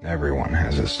Everyone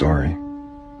has a story.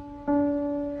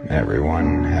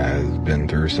 Everyone has been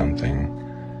through something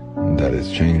that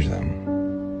has changed them.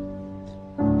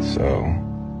 So,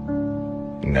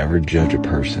 never judge a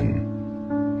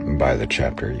person by the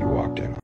chapter you walked in.